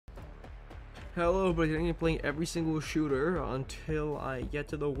Hello, everybody. I'm gonna be playing every single shooter until I get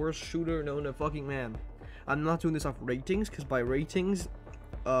to the worst shooter known to fucking man. I'm not doing this off ratings, because by ratings,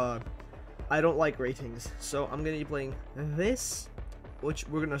 I don't like ratings. So I'm gonna be playing this, which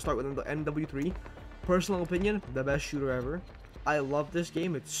we're gonna start with the NW3. Personal opinion, the best shooter ever. I love this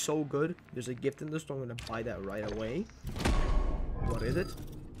game. It's so good. There's a gift in the store. I'm gonna buy that right away. What is it?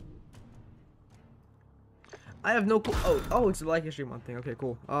 I have no clue. Oh, it's the Black History Month thing. Okay,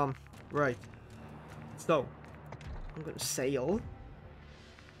 cool. Right. So, I'm gonna sail.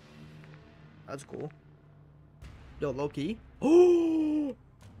 That's cool. Yo, low-key. Oh,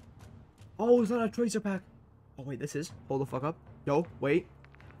 it's not a tracer pack. Oh, wait, this is. Hold the fuck up. Yo, wait.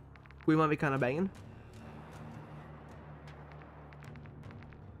 We might be kind of banging.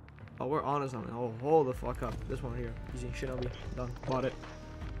 Oh, we're on to something. Oh, hold the fuck up. This one here. Easy. Shinobi. Done. Bought it.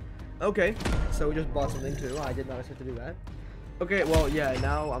 Okay, so we just bought something too. I did not expect to do that. Okay, well, yeah,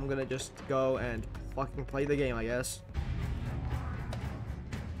 now I'm gonna just go and fucking play the game, I guess.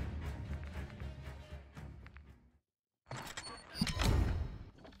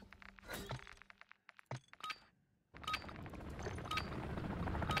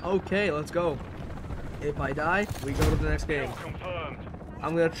 Okay, let's go. If I die, we go to the next game.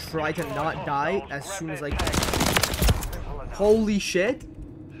 I'm gonna try to not die as soon as I can. Holy shit!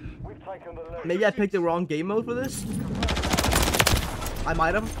 Maybe I picked the wrong game mode for this? I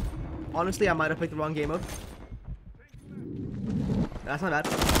might have. Honestly, I might have picked the wrong game mode. That's not bad.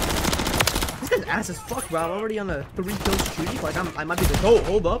 This guy's ass as fuck, bro. I'm already on a 3-kill streak. Like, I might be the— oh,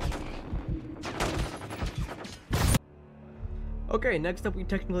 hold up. Okay, next up we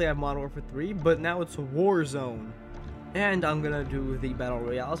technically have Modern Warfare 3, but now it's Warzone. And I'm gonna do the Battle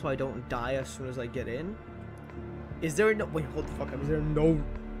Royale so I don't die as soon as I get in. Is there no— wait, hold the fuck up. Is there no—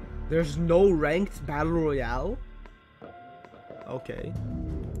 there's no ranked Battle Royale? Okay.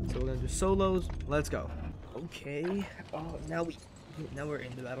 So we're gonna do solos. Let's go. Okay. Oh, now we're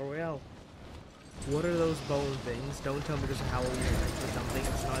in the Battle Royale. What are those bone things? Don't tell me there's a Halloween event or something.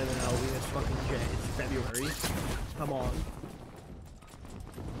 It's not even Halloween. It's fucking February. Come on.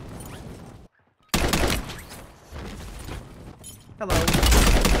 Hello.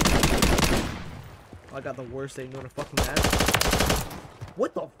 Oh, I got the worst thing known to fucking that.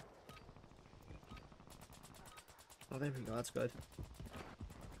 What the? Oh, there we go. That's good.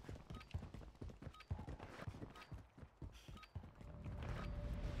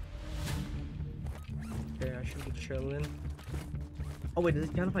 Okay, I should be chilling. Oh wait, does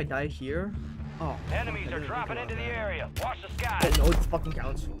it count if I die here? Oh. Enemies are dropping into the area. Watch the sky. Oh, no, it fucking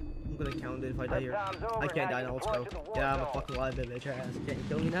counts. I'm gonna count it if I die here. I can't die now. Let's go. Yeah, I'm a fucking live bitch ass. Can't you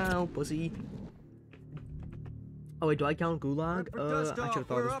kill me now, pussy? Oh wait, do I count Gulag? I should have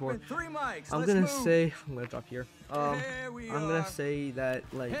thought this before. I'm gonna say— I'm gonna drop here. I'm gonna say that,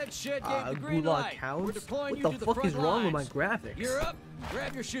 like, Gulag counts. What the fuck is wrong with my graphics? You're up.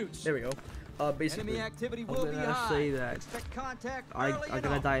 Grab your shoots. There we go. Basically, I'm gonna say that I'm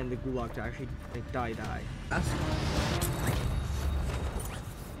gonna die in the Gulag to actually, like, die. That's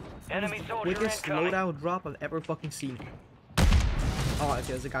Enemy the soldier quickest incoming. loadout drop I've ever fucking seen. Oh, okay,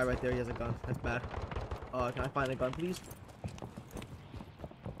 there's a guy right there. He has a gun. That's bad. Can I find a gun, please?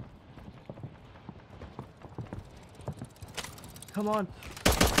 Come on.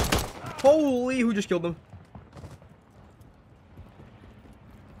 Holy, who just killed him?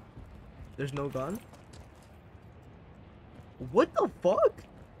 There's no gun? What the fuck?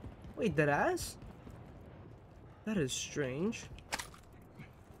 Wait, that ass? That is strange.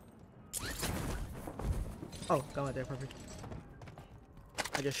 Oh, gun right there, perfect.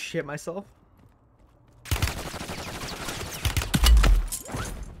 I just shit myself.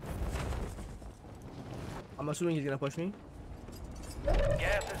 I'm assuming he's gonna push me.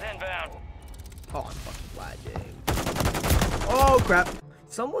 Gas is inbound. Oh, I'm fucking lagging. Oh, crap.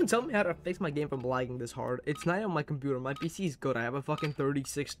 Someone tell me how to fix my game from lagging this hard. It's not on my computer. My PC is good. I have a fucking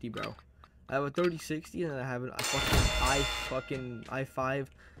 3060, bro. I have a 3060 and I have a fucking i5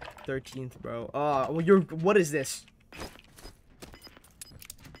 13th, bro. Well, what is this?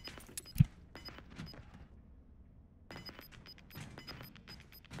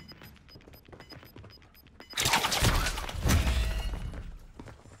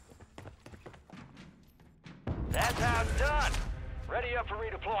 That's how it's done. Ready up for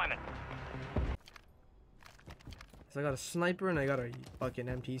redeployment. So I got a sniper and I got a fucking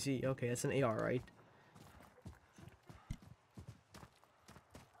MTC. Okay, that's an AR, right?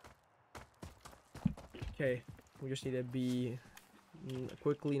 Okay, we just need to be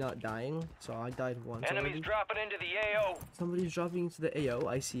quickly not dying. So I died once Enemies already. dropping into the AO. Somebody's dropping into the AO.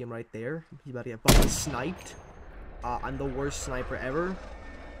 I see him right there. He's about to get fucking sniped. I'm the worst sniper ever.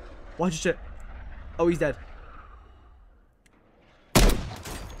 Watch it. Oh, he's dead.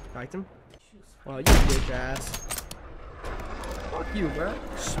 Cracked him. Wow, you bitch ass. Fuck you, bro.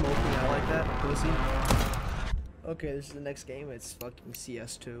 Smoking out like that, pussy. Okay, this is the next game. It's fucking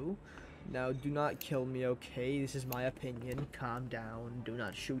CS2. Now, do not kill me, okay? This is my opinion. Calm down. Do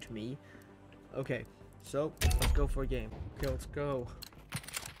not shoot me. Okay, so let's go for a game. Okay, let's go.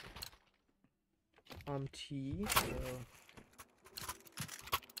 T.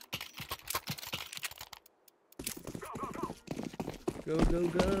 Go, go,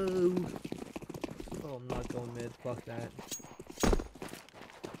 go. Oh, I'm not going mid. Fuck that.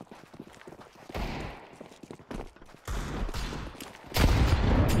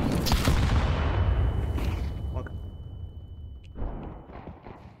 Fuck.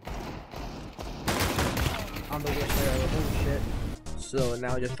 On the worst player ever. Holy shit. So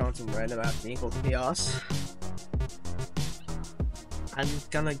now I just found some random ass thing called Chaos. I'm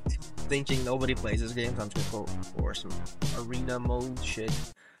kinda thinking nobody plays this game, so I'm just gonna go for some arena mode shit.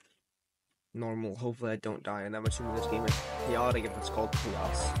 Normal. Hopefully I don't die, and I'm assuming this game is chaotic if it's called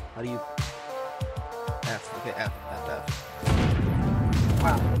Chaos. How do you... F. Okay, F.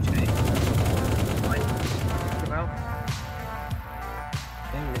 Wow, okay. Fine. Come out.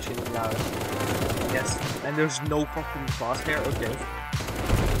 Dang, this shit is loud. Yes, and there's no fucking crosshair. Okay.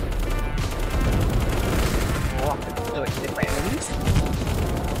 Oh, do I hit my enemies?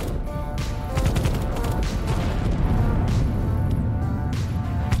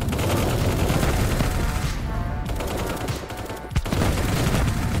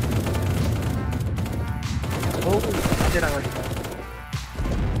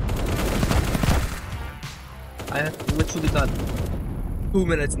 I have literally got 2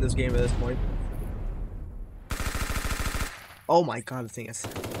 minutes in this game at this point. Oh my god, the thing is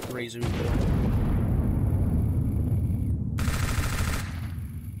razor recoil.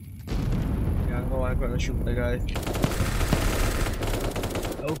 Yeah, oh, I'm gonna shoot the guy.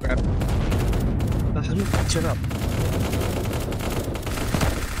 Oh crap. How do you catch it up?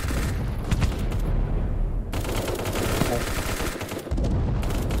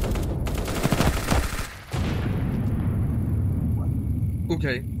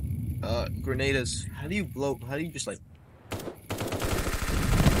 Okay. Grenades. How do you blow? How do you just like...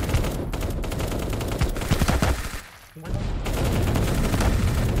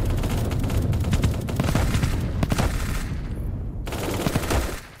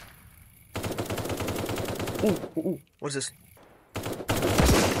 Ooh, what is this?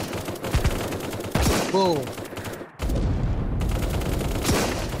 Boom.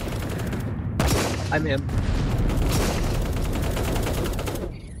 I'm him.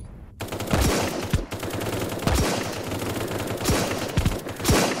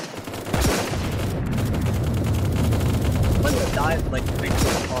 Like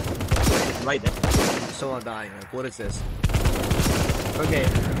right there. I'm still not dying. Like, what is this? Okay,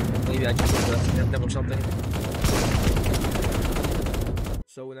 maybe I just hit them or something.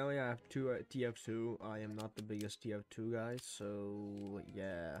 So now we have two TF2. I am not the biggest TF2 guy, so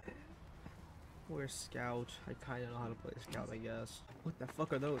yeah. Where's Scout? I kind of know how to play Scout, I guess. What the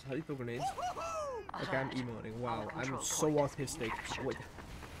fuck are those? How do you throw grenades? Okay, I'm emoting. Wow, I'm so autistic. Wait,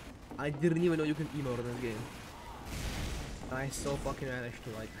 I didn't even know you can emote in this game. I still fucking managed to,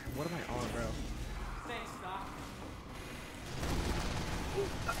 like, what am I on, bro? Thanks, Doc.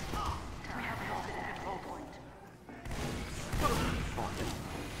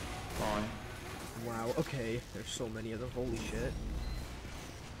 Fine. Wow, okay. There's so many of them. Holy shit.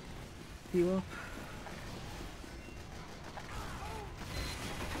 Heal up.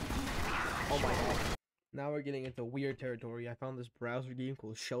 Oh my god. Now we're getting into weird territory. I found this browser game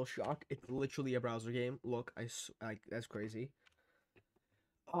called Shell Shock. It's literally a browser game. Look, that's crazy.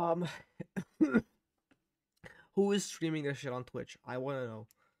 Who is streaming this shit on Twitch? I want to know.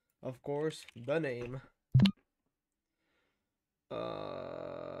 Of course, the name.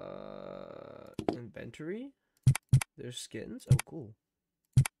 Inventory. There's skins. Oh, cool.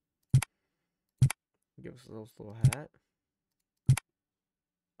 Give us a little hat.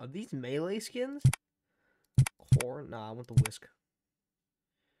 Are these melee skins? Core? Nah, I want the whisk.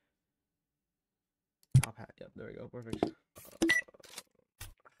 Top hat. Yep, there we go. Perfect.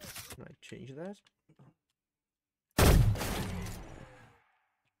 Can I change that?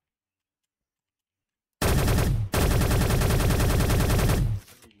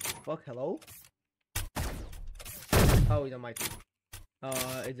 Fuck, hello? Oh, he's on my team.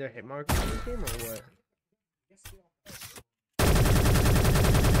 Is there a hit marker in this game or what?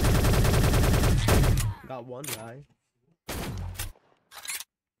 Got one guy.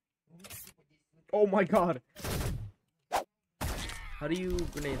 Oh my god! How do you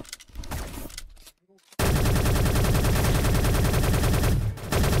grenade?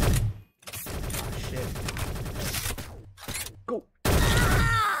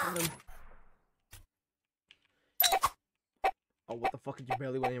 fucking you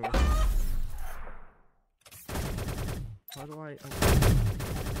barely went anywhere. How do I? Okay.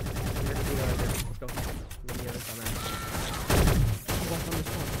 You gotta do that right there. Let's go. Let me this on What's on this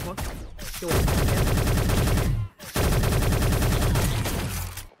one? Fuck. Kill it.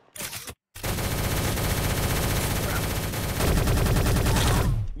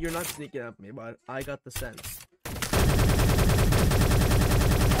 You're not sneaking up me, but I got the sense.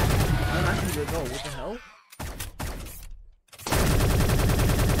 I'm actually gonna go. What the hell?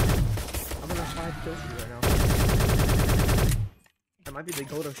 I'm gonna 5 kills right now. That might be the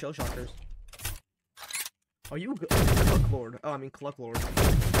goat of shell shockers. Are you Cluck Lord? Oh, I mean Cluck Lord. Okay,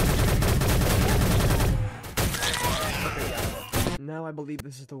 yeah. Now I believe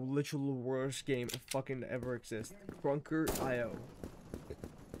this is the literal worst game fucking ever exist. Crunker IO.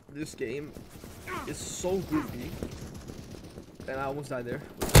 This game is so goofy. And I almost died there.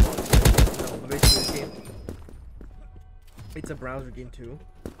 No, but basically this game, it's a browser game too.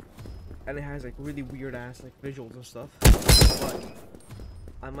 And it has like really weird ass like visuals and stuff. But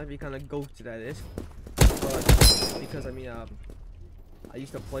I might be kind of goated at it. But because I mean I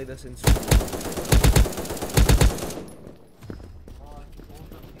used to play this in school.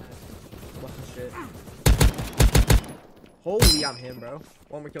 What the shit? Holy, I'm him, bro.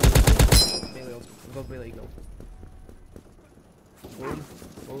 One more kill. Melee, let's go melee, go. Boom,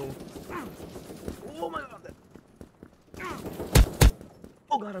 boom. Oh my god.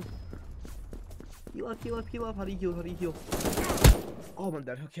 Oh, got him. Heal up, heal up, heal up. How do you heal? How do you heal? Oh, I'm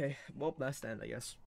dead. Okay. Well, that's the end, I guess.